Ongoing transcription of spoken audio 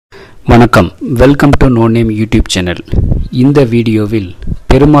வணக்கம். Welcome to know name YouTube channel. இந்த வீடியோவில்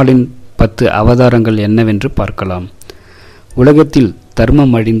பெருமாளின் 10 அவதாரங்கள் என்னவென்று பார்க்கலாம். உலகத்தில்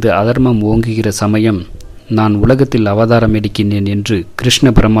தர்மம் அழிந்து அதர்மம் ஓங்குகிற சமயம் நான் உலகத்தில் அவதாரம் எடுக்கின்றேன் என்று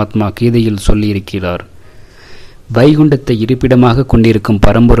கிருஷ்ண பரமாத்மா கீதையில் சொல்லியிருக்கிறார். வைகுண்டத்தை இருப்பிடமாக கொண்டிருக்கும்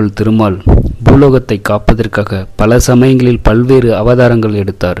பரம்பொருள் திருமால் பூலோகத்தை காப்பதற்காக பல சமயங்களில் பல்வேறு அவதாரங்கள்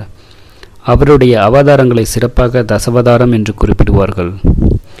எடுத்தார். அவருடைய அவதாரங்களை சிறப்பாக தசாவதாரம் என்று குறிப்பிடுவார்கள்.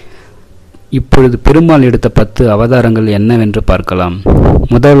 இப்பொழுது பெருமாள் எடுத்த 10 அவதாரங்கள் என்னவென்று பார்க்கலாம்.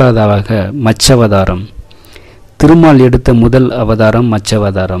 முதலாவதாக மச்சவதாரம். திருமால் எடுத்த முதல் அவதாரம்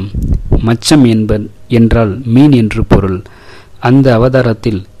மச்சவதாரம். மச்சம் என்றால் மீன் என்று பொருள். அந்த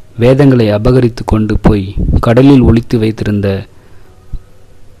அவதாரத்தில் வேதங்களை அபகரித்து கொண்டு போய் கடலில் ஒளித்து வைத்திருந்த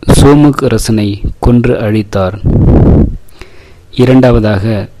சோமுகரசனை கொன்று அழித்தார்.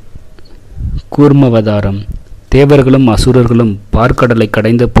 இரண்டாவதாக கூர்மவதாரம். தேவர்களும் அசுரர்களும் பார்க்கடலை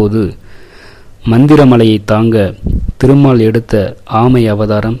கடைந்த போது மந்திரமலையை தாங்க திருமால் எடுத்த ஆமை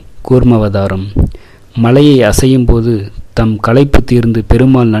அவதாரம் கூர்மவதாரம். மலையை அசையும் போது தம் களைப்பு தீர்ந்து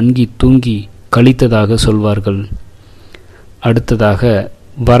பெருமாள் நன்கி தூங்கி கழித்ததாக சொல்வார்கள். அடுத்ததாக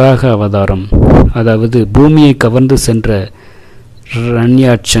வராக அவதாரம். அதாவது பூமியை கவர்ந்து சென்ற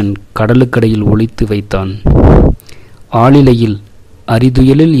ரண்யாட்சன் கடலுக்கடையில் ஒளித்து வைத்தான். ஆளிலையில்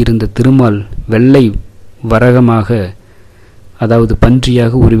அரிதுயலில் இருந்த திருமால் வெள்ளை வரகமாக அதாவது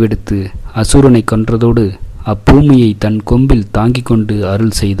பன்றியாக உருவெடுத்து அசுரனை கொன்றதோடு அப்பூமியை தன் கொம்பில் தாங்கிக் கொண்டு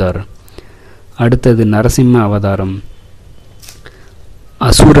அருள் செய்தார். அடுத்தது நரசிம்ம அவதாரம்.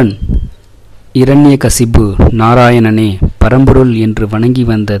 அசுரன் இரண்யகசிபு நாராயணனே பரம்பொருள் என்று வணங்கி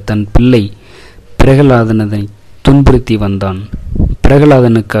வந்த தன் பிள்ளை பிரகலாதனை துன்புறுத்தி வந்தான்.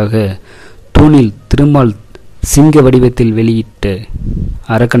 பிரகலாதனுக்காக தூணில் திருமால் சிங்க வடிவத்தில் வெளியிட்டு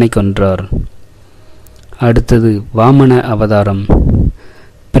அரக்கனை கொன்றார். அடுத்தது வாமன அவதாரம்.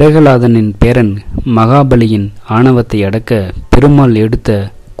 பிரகலாதனின் பேரன் மகாபலியின் ஆணவத்தை அடக்க பெருமாள் எடுத்த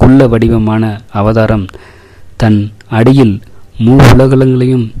குள்ள வடிவமான அவதாரம் தன் அடியில்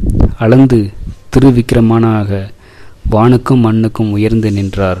மூவுலகங்களையும் அளந்து திருவிக்கிரமனாக வானுக்கும் மண்ணுக்கும் உயர்ந்து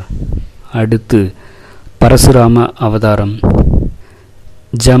நின்றார். அடுத்து பரசுராம அவதாரம்.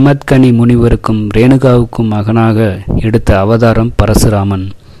 ஜமத்கனி முனிவருக்கும் ரேணுகாவுக்கும் மகனாக எடுத்த அவதாரம் பரசுராமன்.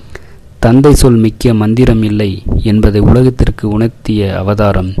 தந்தை சொல் மிக்க மந்திரம் இல்லை என்பதை உலகத்திற்கு உணர்த்திய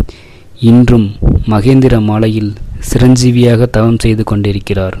அவதாரம். இன்றும் மகேந்திர மாலையில் சிரஞ்சீவியாக தவம் செய்து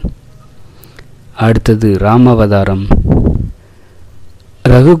கொண்டிருக்கிறார். அடுத்தது ராமவதாரம்.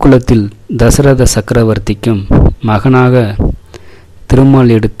 ரகுகுலத்தில் தசரத சக்கரவர்த்திக்கும் மகனாக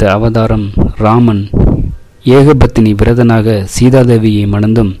திருமால் எடுத்த அவதாரம் ராமன். ஏகபத்தினி விரதனாக சீதாதேவியை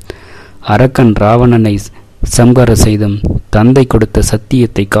மணந்தும் அரக்கன் ராவணனை சம்ஹார செய்தும் தந்தை கொடுத்த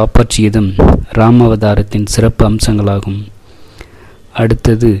சத்தியத்தை காப்பாற்றியதும் ராமவதாரத்தின் சிறப்பு அம்சங்களாகும்.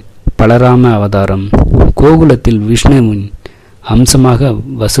 அடுத்தது பலராம அவதாரம். கோகுலத்தில் விஷ்ணுவின் அம்சமாக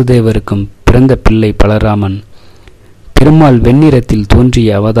வசுதேவருக்கும் பிறந்த பிள்ளை பலராமன். பெருமாள் வெண்ணிறத்தில்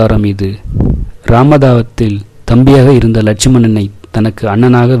தோன்றிய அவதாரம் இது. ராமதாவத்தில் தம்பியாக இருந்த லட்சுமணனை தனக்கு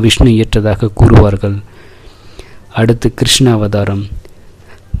அண்ணனாக விஷ்ணு ஏற்றதாக கூறுவார்கள். அடுத்து கிருஷ்ண அவதாரம்.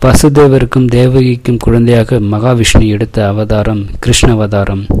 வசுதேவருக்கும் தேவகிக்கும் குழந்தையாக மகாவிஷ்ணு எடுத்த அவதாரம்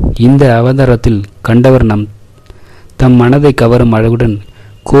கிருஷ்ணவதாரம். இந்த அவதாரத்தில் கண்டவர் தம் மனதை கவரும் அழகுடன்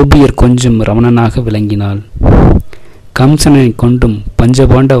கோபியர் கொஞ்சம் ரமணனாக விளங்கினாள். கம்சனை கொண்டும்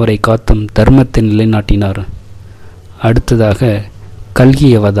பஞ்சபாண்டவரை காத்தும் தர்மத்தை நிலைநாட்டினார். அடுத்ததாக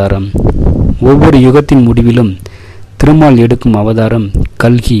கல்கி அவதாரம். ஒவ்வொரு யுகத்தின் முடிவிலும் திருமால் எடுக்கும் அவதாரம்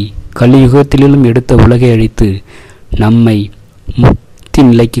கல்கி. கலியுகத்திலும் எடுத்த உலகை அழித்து நம்மை முக்தி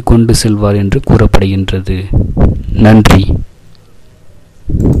நிலைக்கு கொண்டு செல்வார் என்று கூறப்படுகின்றது. நன்றி.